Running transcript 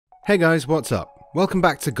Hey guys, what's up? Welcome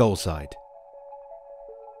back to Goalside.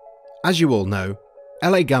 As you all know,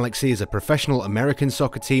 LA Galaxy is a professional American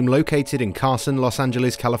soccer team located in Carson, Los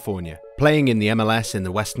Angeles, California, playing in the MLS in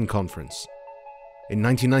the Western Conference. In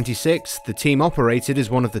 1996, the team operated as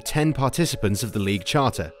one of the 10 participants of the league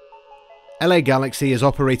charter. LA Galaxy is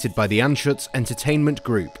operated by the Anschutz Entertainment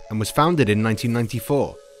Group and was founded in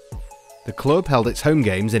 1994. The club held its home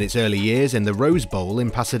games in its early years in the Rose Bowl in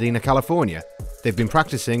Pasadena, California. They've been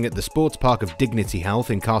practicing at the Sports Park of Dignity Health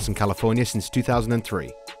in Carson, California since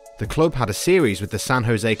 2003. The club had a series with the San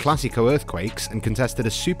Jose Clasico Earthquakes and contested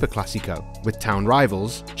a Super Clasico with town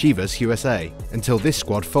rivals Chivas USA until this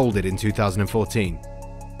squad folded in 2014.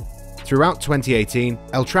 Throughout 2018,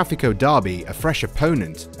 El Tráfico Derby, a fresh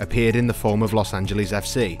opponent, appeared in the form of Los Angeles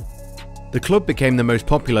FC. The club became the most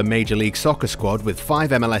popular Major League Soccer squad with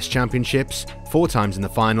 5 MLS championships, 4 times in the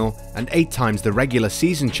final, and 8 times the regular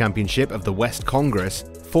season championship of the West Congress,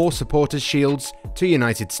 4 Supporters' Shields, 2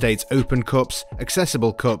 United States Open Cups,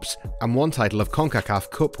 Accessible Cups, and 1 title of CONCACAF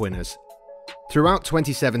Cup winners. Throughout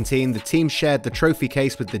 2017, the team shared the trophy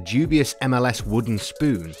case with the dubious MLS wooden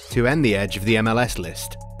spoon to end the edge of the MLS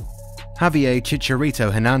list. Javier Chicharito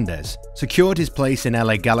Hernandez secured his place in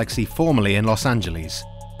LA Galaxy, formerly in Los Angeles.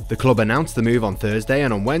 The club announced the move on Thursday,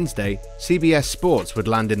 and on Wednesday, CBS Sports would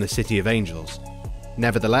land in the City of Angels.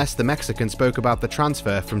 Nevertheless, the Mexican spoke about the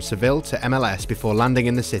transfer from Seville to MLS before landing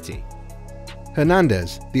in the city.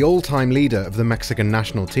 Hernandez, the all-time leader of the Mexican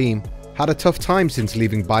national team, had a tough time since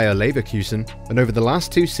leaving Bayer Leverkusen, and over the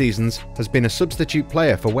last 2 seasons has been a substitute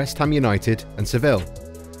player for West Ham United and Seville.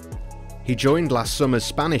 He joined last summer's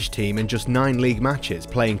Spanish team in just 9 league matches,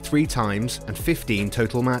 playing 3 times and 15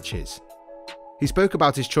 total matches. He spoke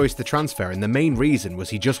about his choice to transfer, and the main reason was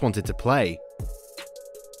he just wanted to play.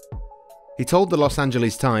 He told the Los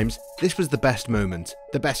Angeles Times, "This was the best moment,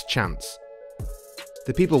 the best chance.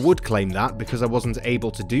 The people would claim that because I wasn't able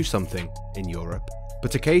to do something in Europe,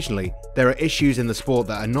 but occasionally there are issues in the sport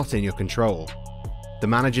that are not in your control. The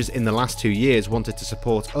managers in the last 2 years wanted to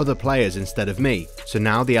support other players instead of me, so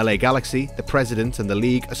now the LA Galaxy, the president and the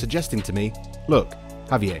league are suggesting to me, look,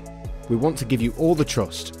 Javier, we want to give you all the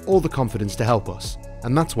trust, all the confidence to help us,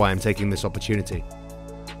 and that's why I'm taking this opportunity."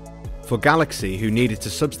 For Galaxy, who needed to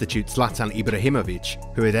substitute Zlatan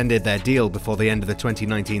Ibrahimovic, who had ended their deal before the end of the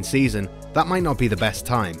 2019 season, that might not be the best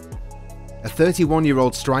time. A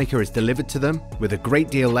 31-year-old striker is delivered to them, with a great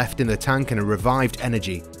deal left in the tank and a revived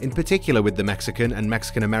energy, in particular with the Mexican and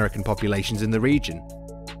Mexican-American populations in the region.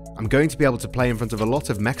 I'm going to be able to play in front of a lot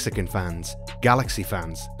of Mexican fans, Galaxy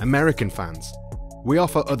fans, American fans. We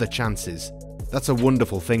offer other chances. That's a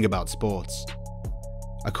wonderful thing about sports.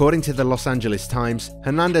 According to the Los Angeles Times,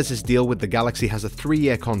 Hernandez's deal with the Galaxy has a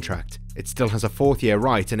 3-year contract. It still has a 4th-year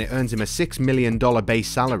right, and it earns him a $6 million base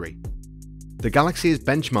salary. The Galaxy is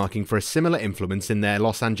benchmarking for a similar influence in their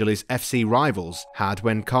Los Angeles FC rivals had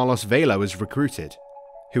when Carlos Vela was recruited,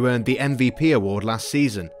 who earned the MVP award last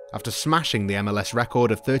season after smashing the MLS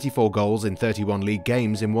record of 34 goals in 31 league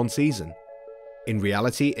games in 1 season. In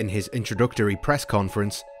reality, in his introductory press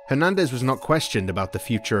conference, Hernandez was not questioned about the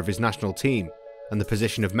future of his national team, and the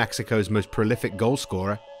position of Mexico's most prolific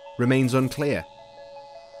goalscorer remains unclear.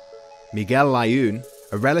 Miguel Layún,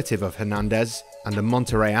 a relative of Hernandez and a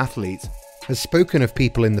Monterrey athlete, has spoken of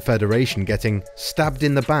people in the federation getting stabbed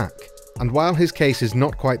in the back, and while his case is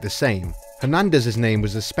not quite the same, Hernandez's name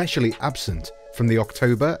was especially absent from the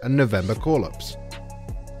October and November call-ups.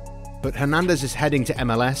 But Hernandez's heading to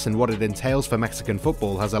MLS and what it entails for Mexican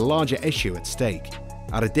football has a larger issue at stake.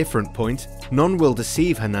 At a different point, none will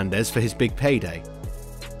deceive Hernandez for his big payday.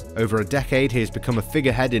 Over a decade, he has become a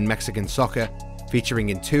figurehead in Mexican soccer, featuring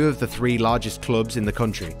in 2 of the 3 largest clubs in the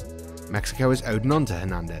country. Mexico has owed none to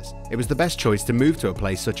Hernandez. It was the best choice to move to a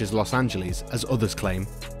place such as Los Angeles, as others claim,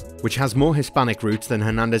 which has more Hispanic roots than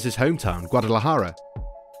Hernandez's hometown, Guadalajara,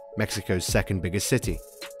 Mexico's 2nd biggest city.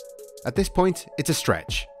 At this point, it's a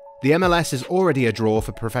stretch. The MLS is already a draw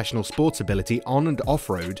for professional sports ability on and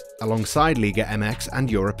off-road, alongside Liga MX and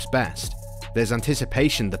Europe's best. There's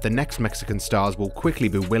anticipation that the next Mexican stars will quickly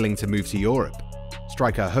be willing to move to Europe.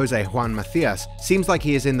 Striker Jose Juan Macias seems like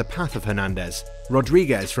he is in the path of Hernandez.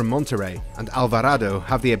 Rodriguez from Monterrey and Alvarado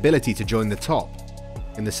have the ability to join the top.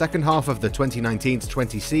 In the second half of the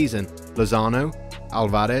 2019-20 season, Lozano,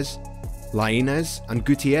 Alvarez, Lainez and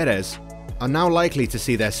Gutierrez are now likely to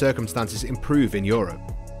see their circumstances improve in Europe.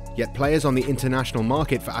 Yet players on the international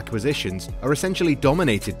market for acquisitions are essentially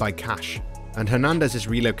dominated by cash, and Hernandez's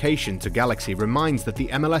relocation to Galaxy reminds that the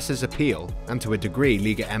MLS's appeal, and to a degree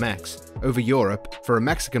Liga MX, over Europe for a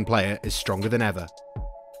Mexican player is stronger than ever.